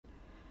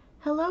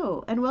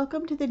Hello, and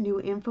welcome to the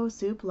new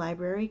Infosoup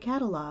library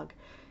catalog.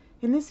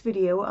 In this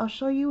video, I'll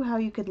show you how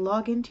you can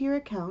log into your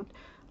account,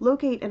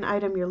 locate an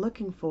item you're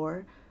looking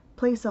for,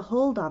 place a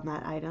hold on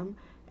that item,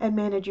 and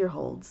manage your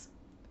holds.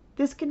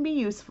 This can be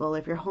useful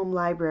if your home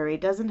library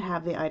doesn't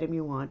have the item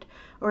you want,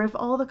 or if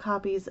all the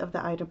copies of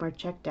the item are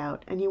checked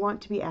out and you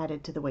want to be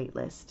added to the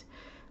waitlist.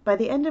 By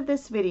the end of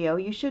this video,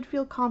 you should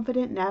feel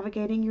confident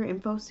navigating your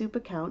Infosoup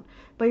account,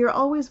 but you're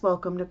always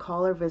welcome to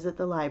call or visit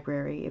the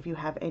library if you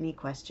have any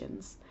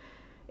questions.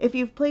 If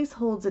you've placed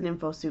holds in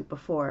Infosoup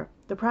before,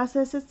 the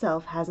process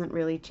itself hasn't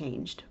really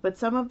changed, but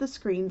some of the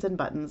screens and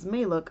buttons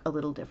may look a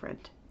little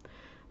different.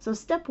 So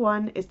step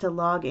 1 is to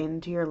log in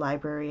to your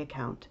library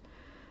account.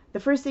 The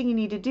first thing you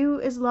need to do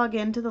is log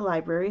in to the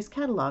library's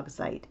catalog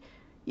site.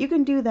 You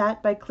can do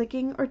that by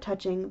clicking or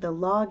touching the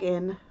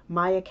Login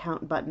My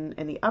Account button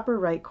in the upper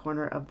right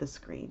corner of the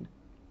screen.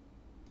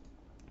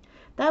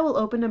 That will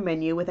open a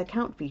menu with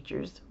account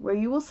features where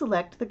you will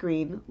select the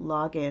green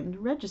Login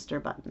Register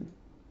button.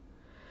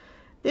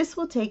 This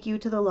will take you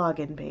to the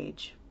login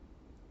page.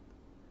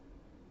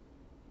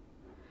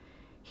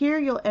 Here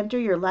you'll enter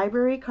your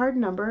library card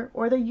number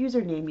or the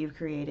username you've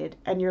created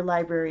and your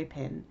library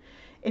PIN.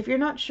 If you're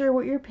not sure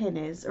what your PIN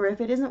is or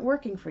if it isn't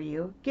working for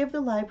you, give the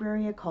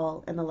library a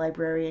call and the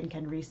librarian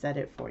can reset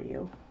it for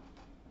you.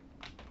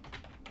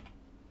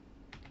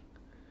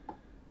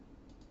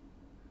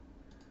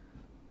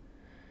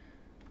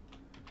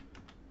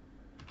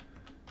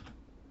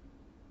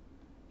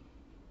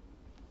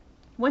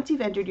 Once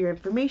you've entered your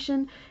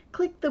information,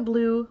 click the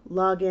blue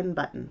Login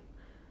button.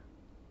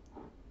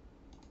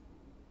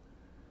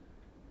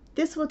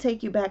 This will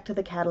take you back to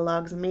the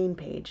catalog's main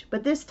page,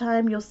 but this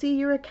time you'll see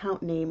your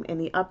account name in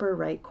the upper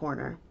right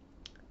corner.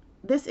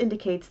 This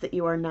indicates that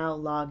you are now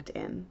logged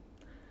in.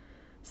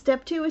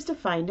 Step 2 is to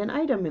find an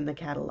item in the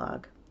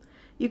catalog.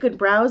 You can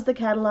browse the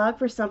catalog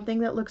for something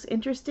that looks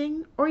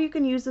interesting, or you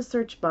can use the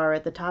search bar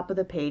at the top of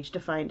the page to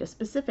find a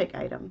specific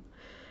item.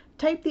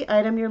 Type the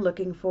item you're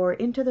looking for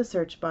into the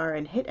search bar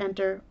and hit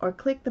enter, or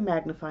click the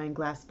magnifying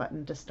glass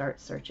button to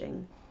start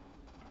searching.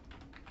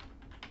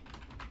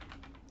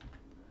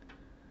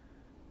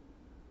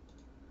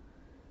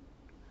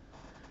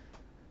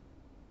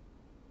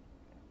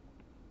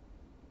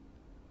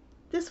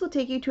 This will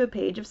take you to a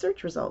page of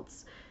search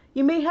results.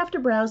 You may have to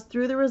browse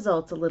through the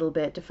results a little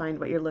bit to find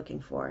what you're looking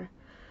for.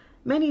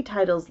 Many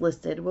titles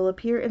listed will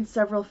appear in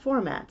several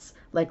formats,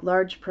 like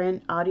large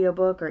print,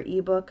 audiobook, or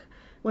ebook.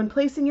 When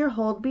placing your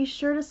hold, be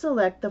sure to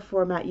select the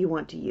format you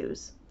want to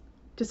use.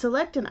 To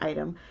select an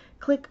item,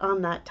 click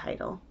on that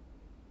title.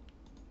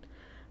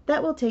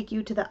 That will take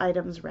you to the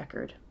item's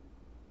record.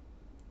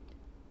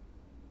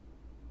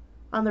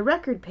 On the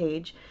record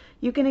page,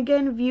 you can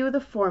again view the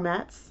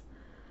formats,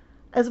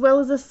 as well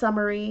as a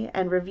summary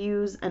and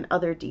reviews and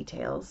other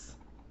details.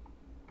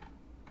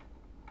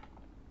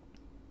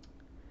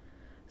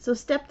 So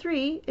step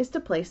 3 is to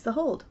place the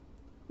hold.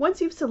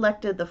 Once you've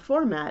selected the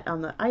format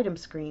on the item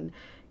screen,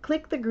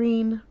 click the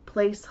green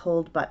Place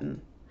Hold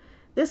button.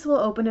 This will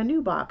open a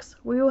new box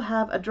where you will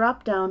have a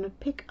drop-down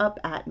Pick Up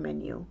At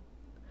menu.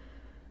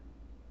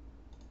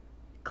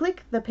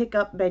 Click the Pick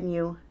Up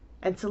menu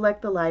and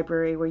select the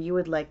library where you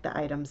would like the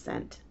item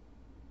sent.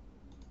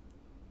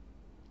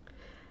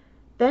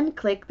 Then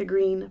click the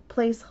green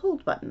Place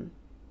Hold button.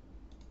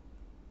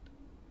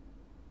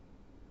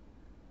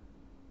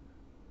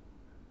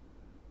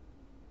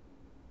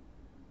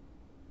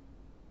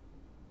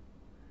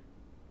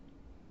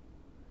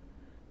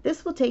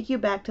 This will take you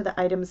back to the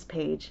items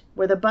page,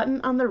 where the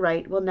button on the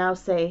right will now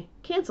say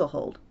Cancel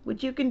Hold,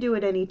 which you can do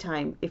at any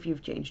time if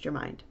you've changed your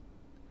mind.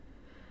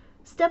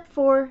 Step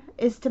 4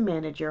 is to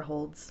manage your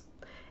holds.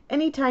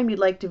 Anytime you'd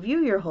like to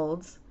view your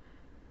holds,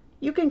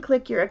 you can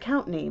click your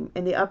account name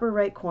in the upper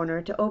right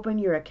corner to open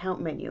your account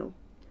menu.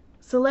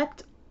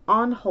 Select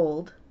On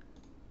Hold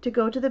to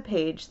go to the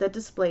page that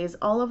displays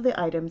all of the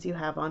items you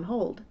have on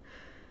hold.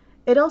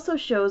 It also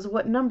shows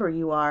what number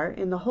you are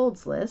in the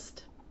holds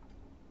list,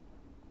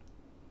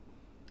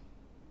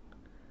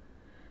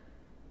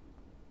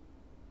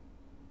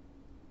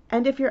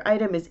 and if your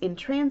item is in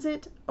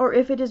transit or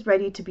if it is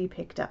ready to be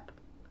picked up.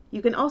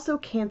 You can also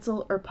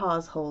cancel or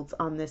pause holds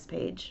on this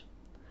page.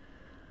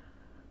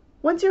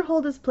 Once your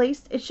hold is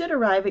placed, it should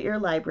arrive at your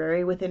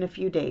library within a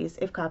few days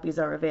if copies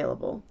are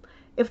available.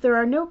 If there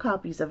are no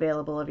copies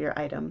available of your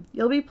item,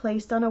 you'll be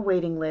placed on a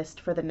waiting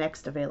list for the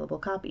next available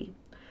copy.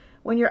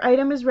 When your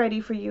item is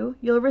ready for you,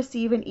 you'll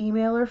receive an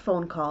email or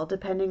phone call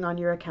depending on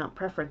your account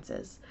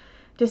preferences.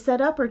 To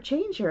set up or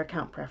change your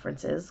account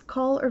preferences,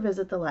 call or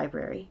visit the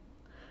library.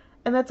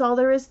 And that's all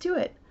there is to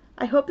it.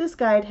 I hope this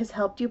guide has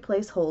helped you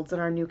place holds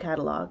in our new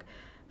catalog.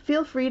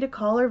 Feel free to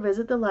call or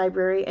visit the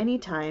library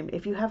anytime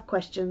if you have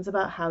questions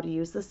about how to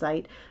use the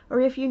site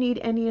or if you need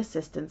any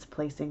assistance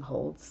placing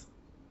holds.